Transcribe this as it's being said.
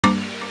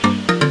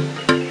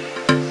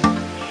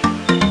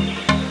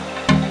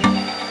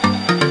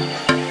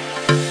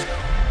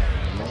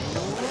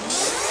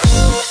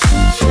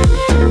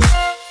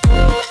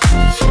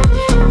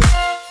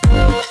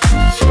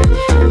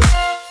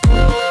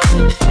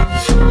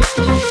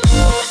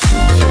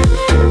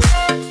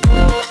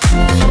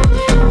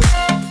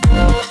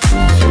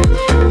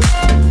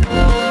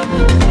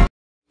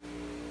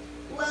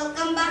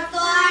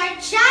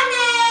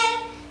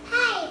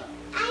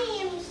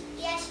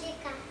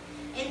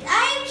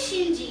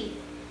stingy.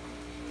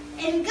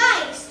 And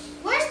guys,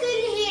 we're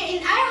still here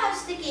in our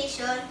house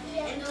vacation,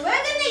 and we're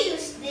gonna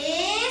use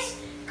this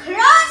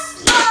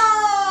crossbow.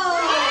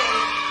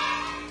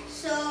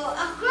 So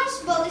a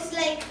crossbow is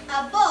like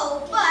a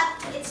bow,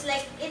 but it's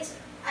a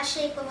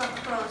shape of a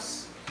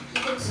cross.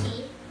 You can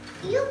see.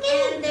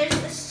 And there's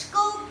a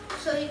scope,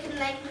 so you can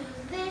like do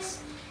this.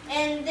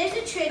 And there's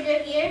a trigger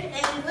here,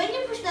 and when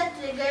you push that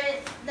trigger,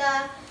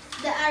 the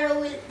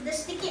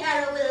sticky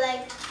arrow will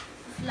like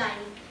fly.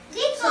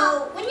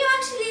 So when you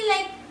actually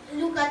like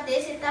look at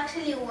this, it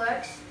actually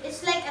works.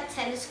 It's like a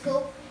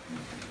telescope,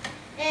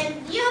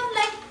 and you have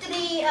like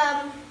three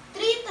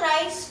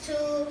tries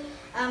to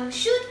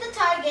shoot the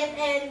target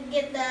and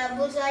get the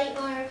bullseye,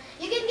 or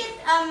you can get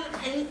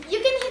you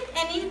can hit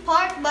any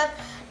part, but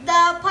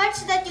the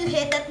parts that you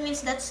hit, that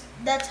means that's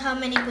how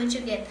many points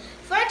you get.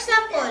 For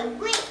example,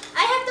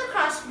 I have the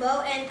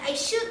crossbow and I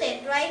shoot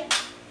it, right?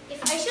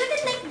 If I shoot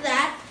it like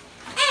that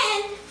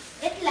and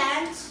it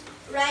lands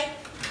right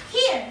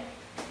here,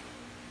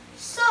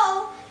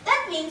 so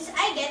that means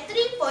I get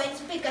 3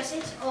 points because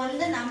it's on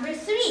the number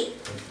 3.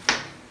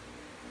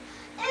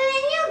 And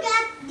when you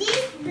get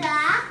this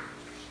black,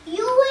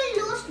 you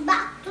will lose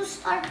back to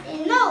start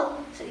in. No,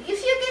 so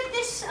if you get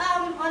this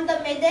on the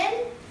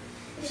middle,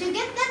 if you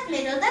get that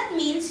middle, that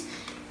means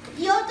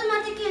you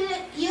automatically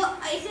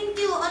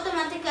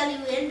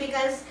win,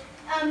 because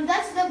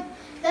that's the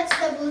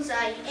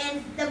bullseye,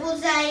 and the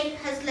bullseye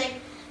has like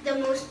the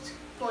most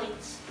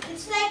points.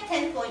 It's like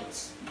 10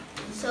 points.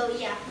 So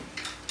yeah.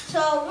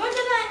 So we're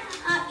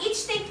gonna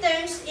each take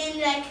turns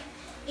in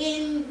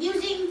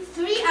using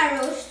 3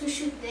 arrows to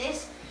shoot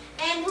this,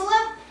 and we're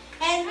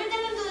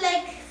gonna do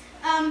like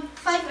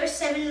 5 or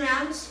 7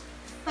 rounds,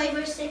 5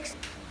 or 6,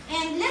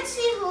 and let's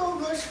see who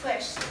goes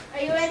first.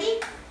 Are you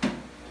ready?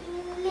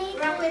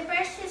 Rock,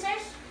 paper,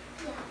 scissors.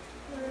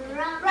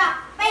 Yeah. Rock,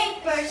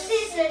 paper,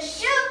 scissors,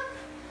 shoot.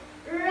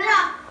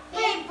 Rock,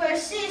 paper,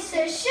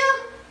 scissors,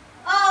 shoot.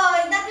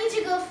 Oh, that means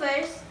you go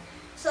first.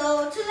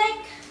 So to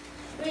like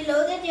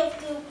reload it, you have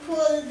to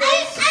pull this. I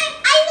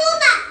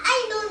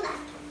know that.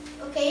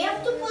 Okay, you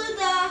have to pull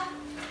the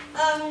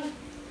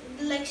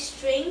like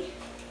string.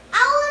 I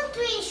want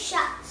 3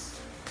 shots.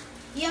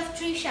 You have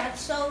 3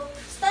 shots. So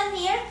stand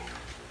here.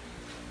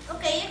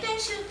 Okay, you can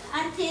shoot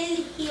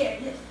until here.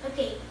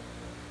 Okay.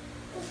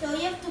 So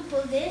you have to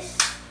pull this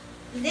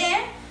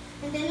there,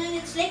 and then when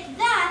it's like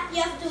that,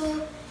 you have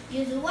to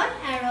use 1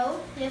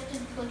 arrow. You have to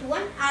put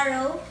 1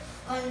 arrow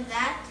on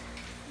that.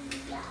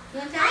 Yeah. You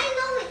want that?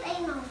 I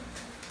know.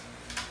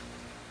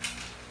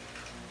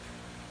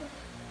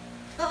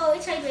 Oh,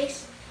 it's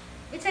sideways.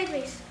 It's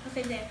sideways.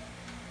 Okay, there.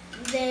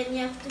 Then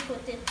you have to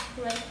put it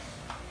right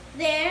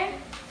there.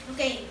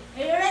 Okay,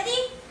 are you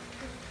ready?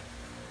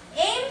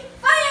 Aim,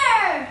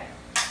 fire!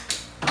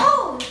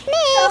 Oh!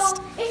 So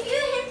if you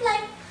hit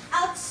like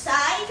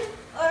outside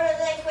or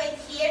like right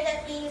here,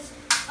 that means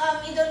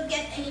you don't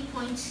get any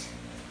points.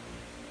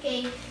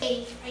 Okay,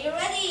 are you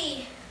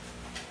ready?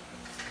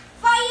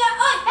 Fire!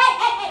 Oh,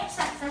 hey!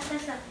 Stop.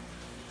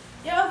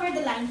 You're over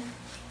the line.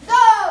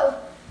 Go!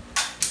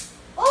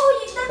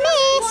 Oh,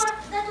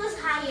 that was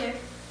higher.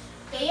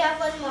 Okay, you have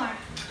 1 more.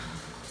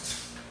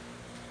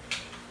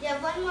 You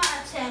have 1 more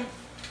attempt.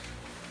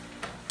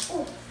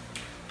 Oh,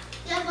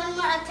 you have 1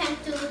 more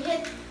attempt to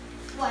hit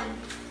 1.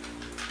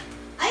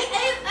 I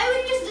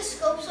will use the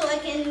scope so I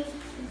can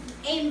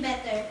aim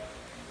better.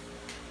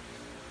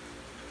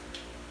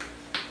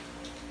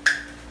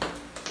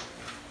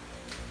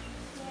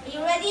 Are you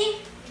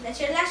ready? That's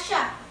your last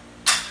shot.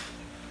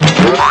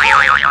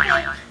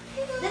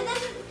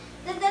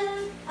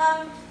 Okay.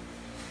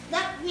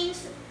 That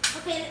means,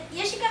 okay,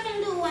 Yashika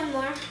can do 1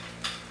 more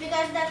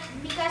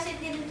because it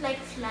didn't like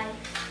fly.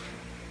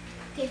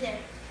 Okay, there.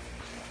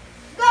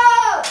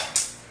 Go!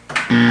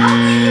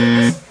 Okay, you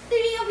missed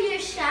 3 of your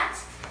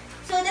shots,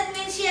 so that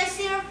means she has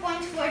 0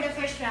 points for the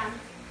first round.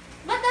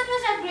 But that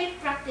was a great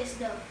practice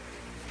though.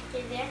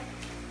 Okay, there.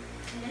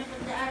 I'm gonna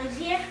put the arrows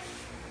here.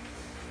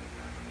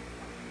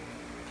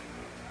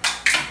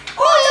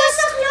 Oh, that was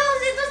so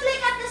close! It was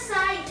like at the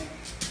side.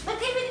 But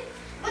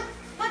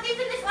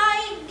even if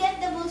I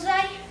get the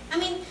bullseye, I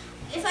mean,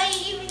 if I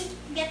even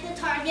get the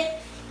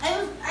target,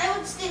 I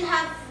would still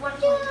have 1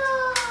 point.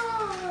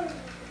 Yeah.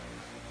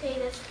 Okay,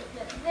 let's put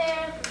that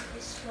there. Put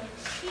this right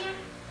here.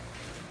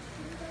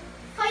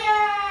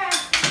 Fire!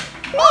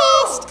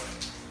 Oh!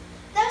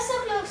 That was so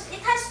close.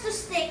 It has to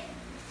stick.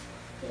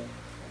 Okay.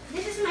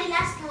 This is my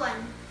last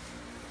one.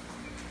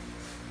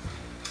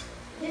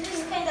 This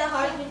is kind of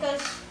hard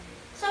because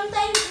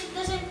sometimes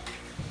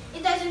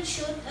it doesn't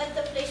shoot at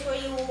the place where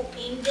you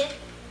aimed it.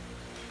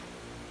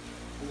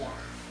 Yeah.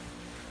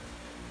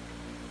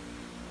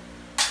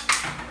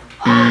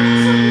 Oh,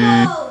 that's so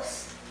close.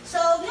 So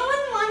no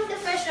one won the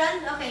first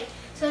round. Okay,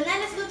 so now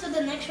let's go to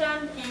the next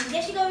round, and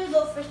Jessica will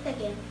go first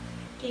again.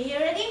 Okay, you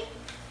ready?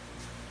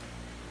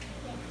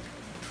 Yeah.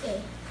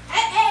 Okay.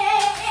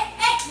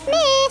 Hey!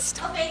 Missed.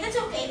 Okay, that's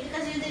okay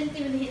because you didn't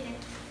even hit it.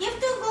 You have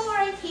to go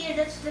right here.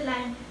 That's the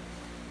line.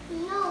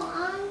 No,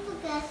 I want to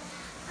get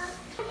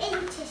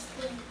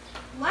interesting.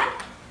 What?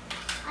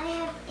 I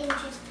have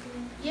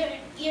interesting.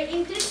 You're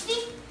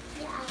interesting?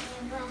 Yeah,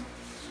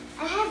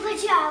 I have a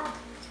job.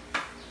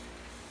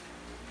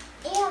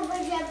 I have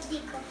a job,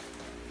 Tico.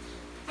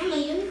 I'm a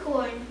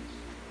unicorn.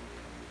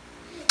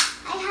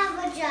 I have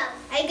a job.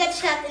 I got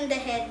shot in the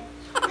head.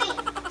 Wait.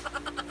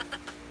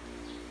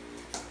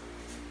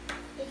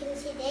 You can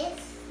see this.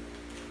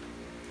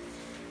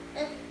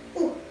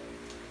 Ooh,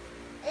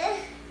 Uh,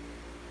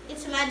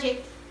 it's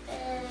magic.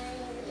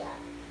 yeah.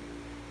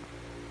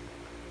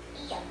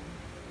 Yeah.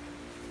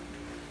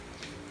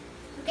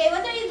 Okay,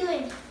 what are you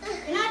doing?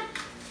 You're not.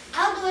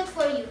 I'll do it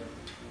for you.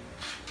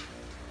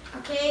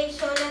 Okay,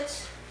 so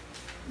let's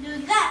do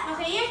that.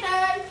 Okay, your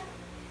turn.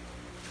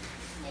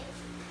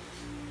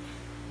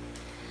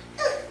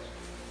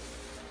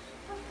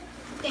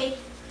 Okay,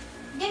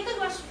 get the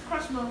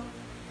crossbow.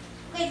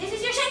 Okay, this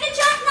is your second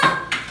shot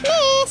now.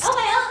 Please.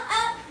 Okay,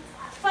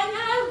 fine.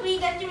 I'll agree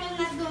that you will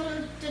not go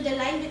to the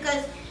line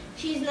because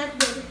she's not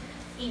good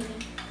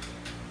aiming.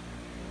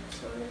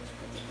 So let's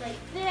put it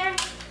right there.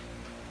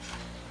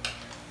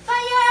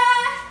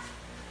 Fire!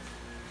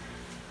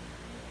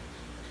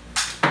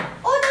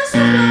 Oh, that's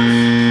so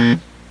close.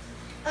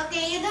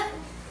 Okay, you don't.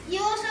 You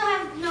also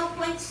have no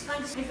points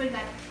on. I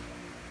forgot.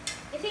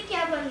 I think you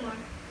have one more.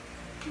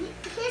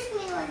 Here's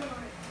me one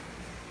more.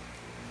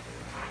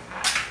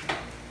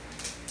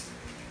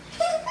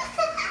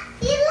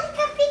 You look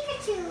a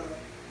Pikachu.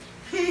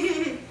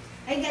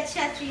 I got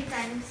shot 3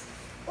 times.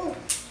 Oh,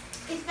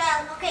 it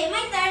fell. Okay,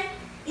 my turn.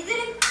 You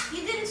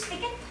didn't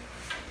stick it.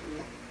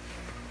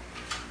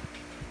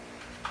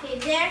 Okay,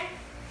 there.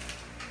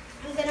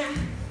 I'm gonna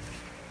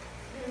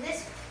do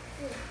this.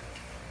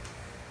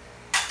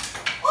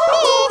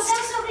 Oh, that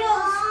was so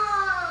close.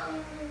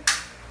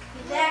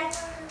 Okay, there.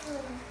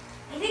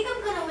 I think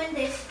I'm gonna win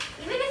this.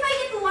 Even if I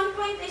get to 1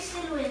 point, I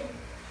still win.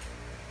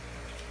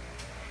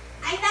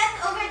 I'm not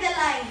over the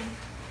line.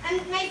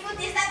 My foot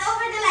is not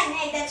over the line.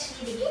 Hey, that's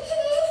cheating.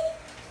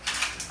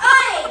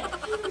 Oi!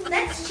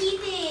 That's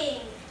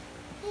cheating.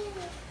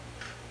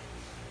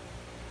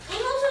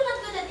 I'm also not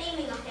good at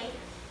aiming, okay?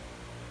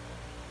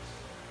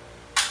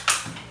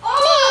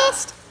 Oh!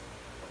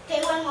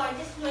 Okay, one more.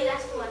 This is my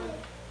last one.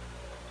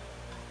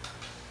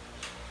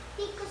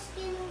 Because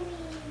you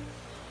win.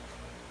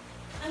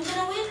 I'm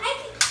gonna win. I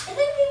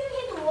didn't even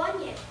hit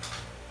 1 yet.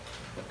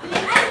 I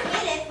mean, I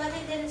hit it, but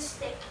it didn't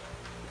stick.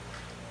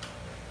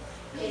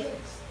 Okay.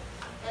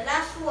 The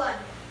last one.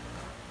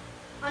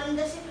 On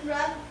the second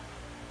round.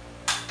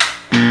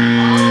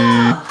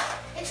 Oh!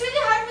 It's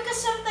really hard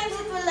because sometimes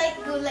it will like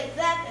go like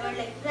that or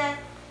like that.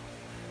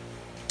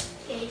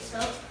 Okay, so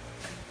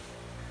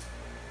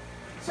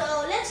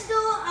let's do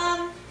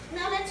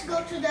now let's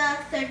go to the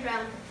third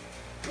round,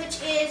 which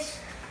is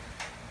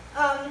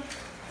I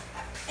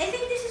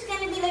think this is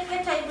gonna be like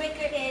a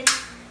tiebreaker in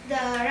the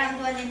round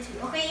 1 and 2.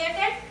 Okay, your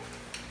turn?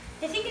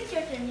 I think it's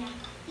your turn, yeah.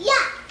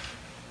 Yeah.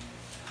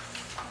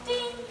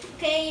 Ding.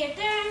 Okay, your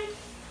turn.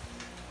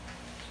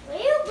 Where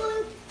are you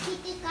going,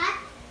 kitty cat?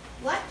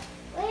 What?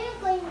 Where are you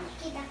going,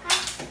 kitty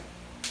cat?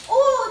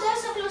 Oh,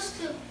 that's so close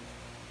too.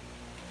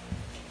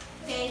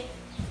 Okay,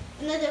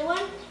 another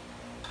one.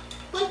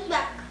 Pull it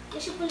back. You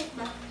should pull it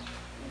back.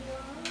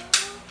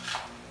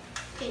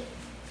 Okay,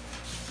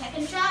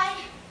 second try.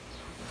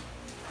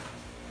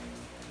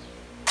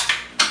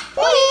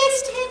 Oh, you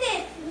didn't hit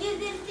it. You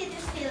didn't hit it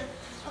still.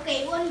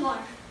 Okay, one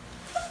more.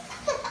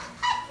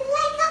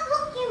 Like a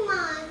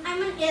Pokemon.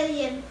 I'm an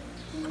alien.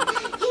 You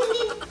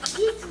need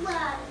this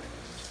one.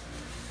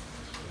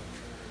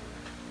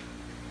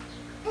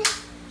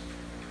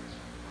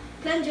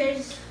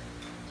 Plungers.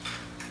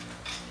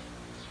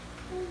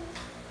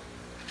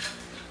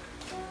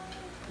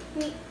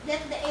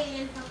 Let the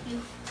alien help you.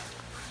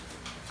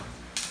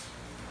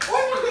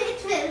 Oh no, it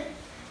fell.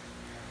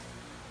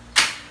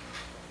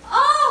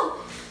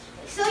 Oh!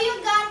 So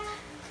you got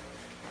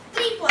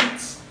 3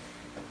 points.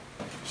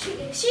 She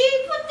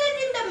put it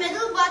in the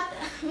middle, but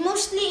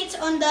mostly it's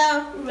on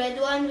the red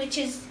one, which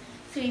is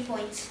 3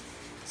 points.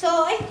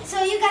 So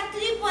you got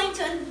 3 points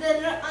on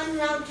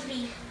round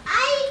 3.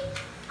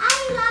 I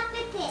love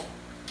the pit.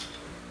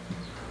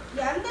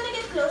 Yeah, I'm gonna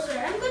get closer.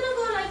 I'm gonna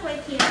go like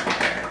right here.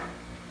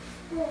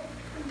 Oh,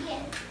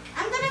 again.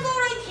 I'm gonna go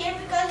right here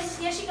because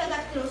Yashika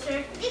got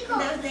closer. Nico,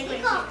 That was like right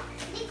Nico, here.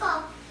 Nico.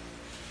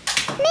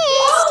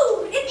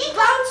 Oh! It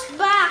bounced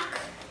back.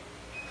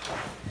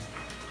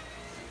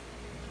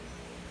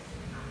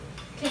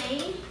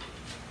 Okay.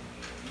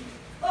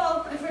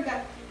 Oh, I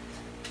forgot.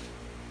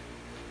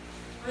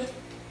 Right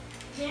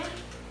there.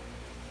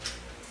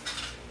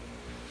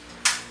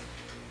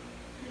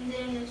 And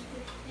then let's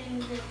put in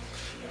the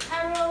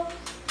arrow.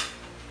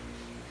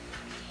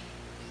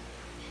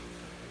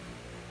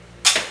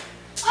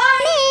 Oh,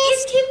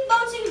 it keeps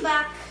bouncing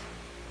back.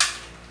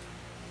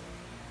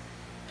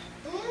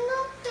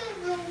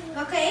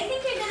 Okay, I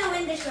think you're gonna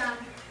win this round.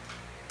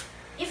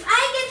 If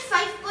I get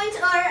 5 points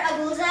or a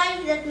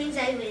bullseye, that means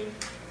I win.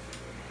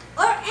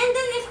 And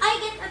then if I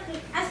get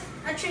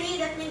a tree,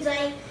 that means if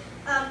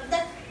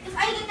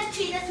I get a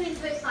tree, that means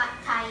we're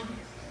tied.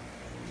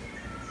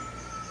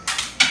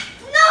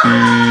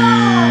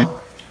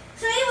 No!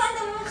 So you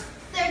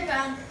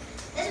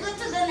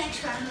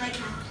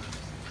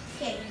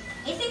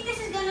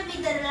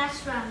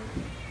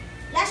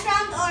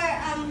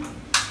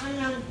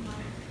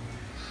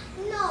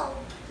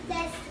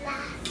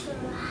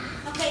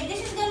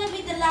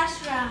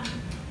round.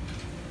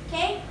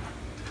 Okay?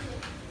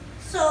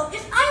 So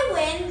if I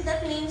win,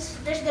 that means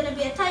there's gonna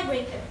be a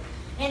tiebreaker.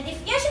 And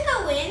if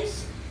Jessica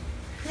wins,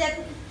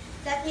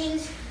 that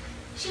means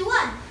she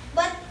won.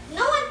 But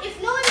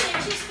if no one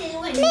wins, she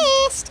still wins.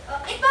 Missed.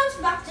 It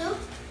bounced back to.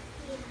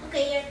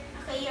 Okay,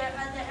 your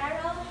other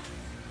arrow.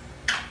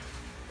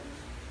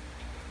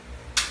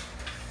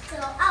 So,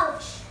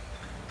 ouch.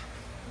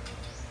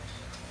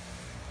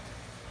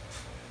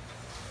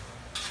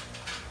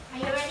 Are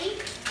you ready?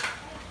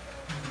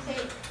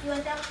 Okay, you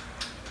want that?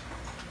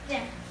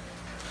 There.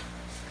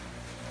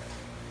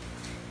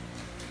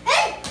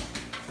 Hey!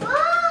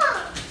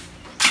 Oh!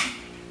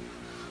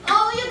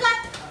 Oh, you got.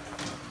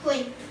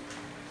 Wait.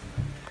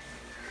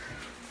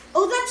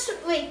 Oh, that's.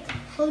 Wait.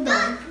 Hold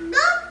on.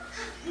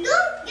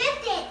 Don't get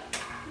it.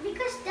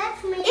 Because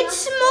that's my...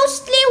 It's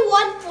mostly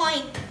 1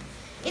 point.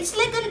 It's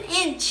like an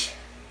inch.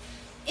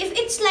 If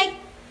it's like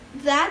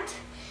that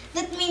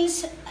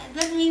means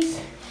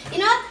you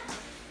know what?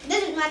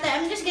 Doesn't matter.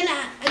 I'm just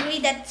gonna agree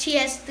that she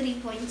has 3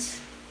 points.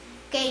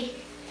 Okay.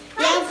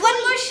 You have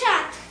one more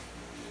shot.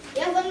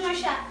 You have one more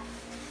shot.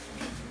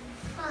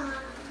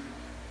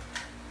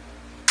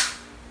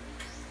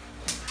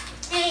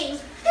 Hey.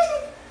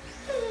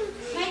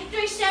 My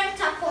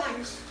Triceratops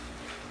horns.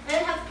 I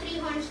have 3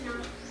 horns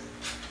now.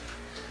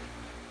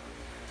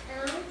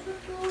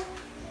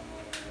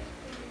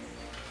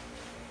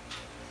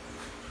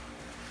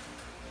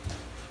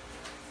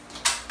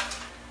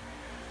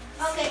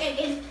 Okay,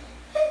 again.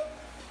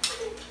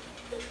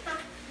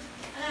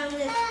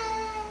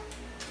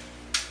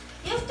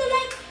 You have to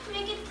like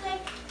make it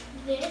like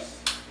this.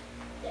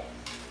 There.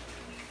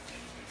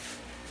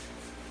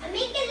 I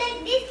make it like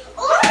this.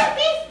 Oh, it's a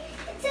big.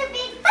 It's a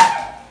big.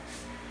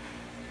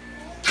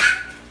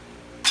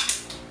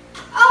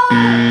 Oh!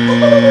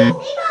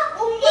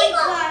 Oh my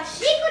gosh.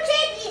 Nico,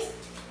 take this.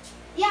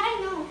 Yeah, I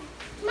know.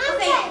 Mom,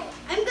 Okay, try.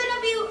 I'm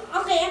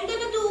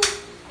gonna do.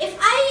 If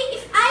I hit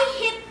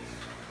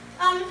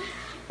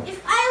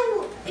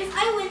if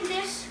I win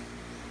this.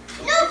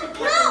 No,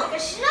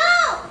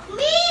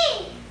 me.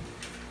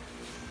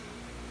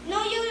 No,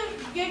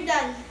 you're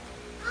done.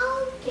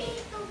 Okay.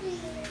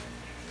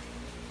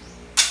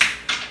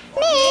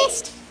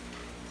 Missed.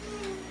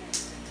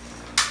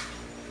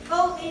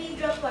 Oh, and you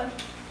dropped one.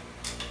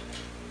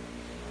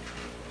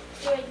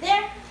 You're right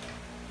there.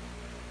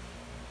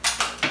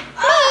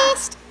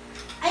 Missed.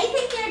 I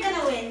think you're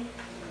gonna win.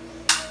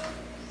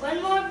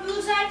 One more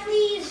bullseye,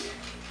 please.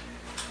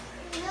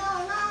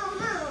 No.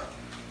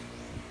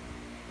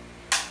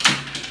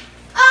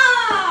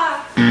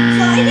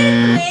 So I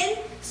didn't win.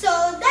 So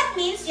that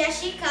means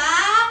Yashika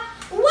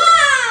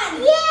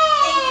won. Yay!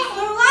 Thank you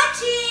for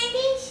watching.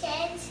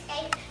 Patience.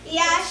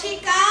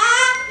 Yashika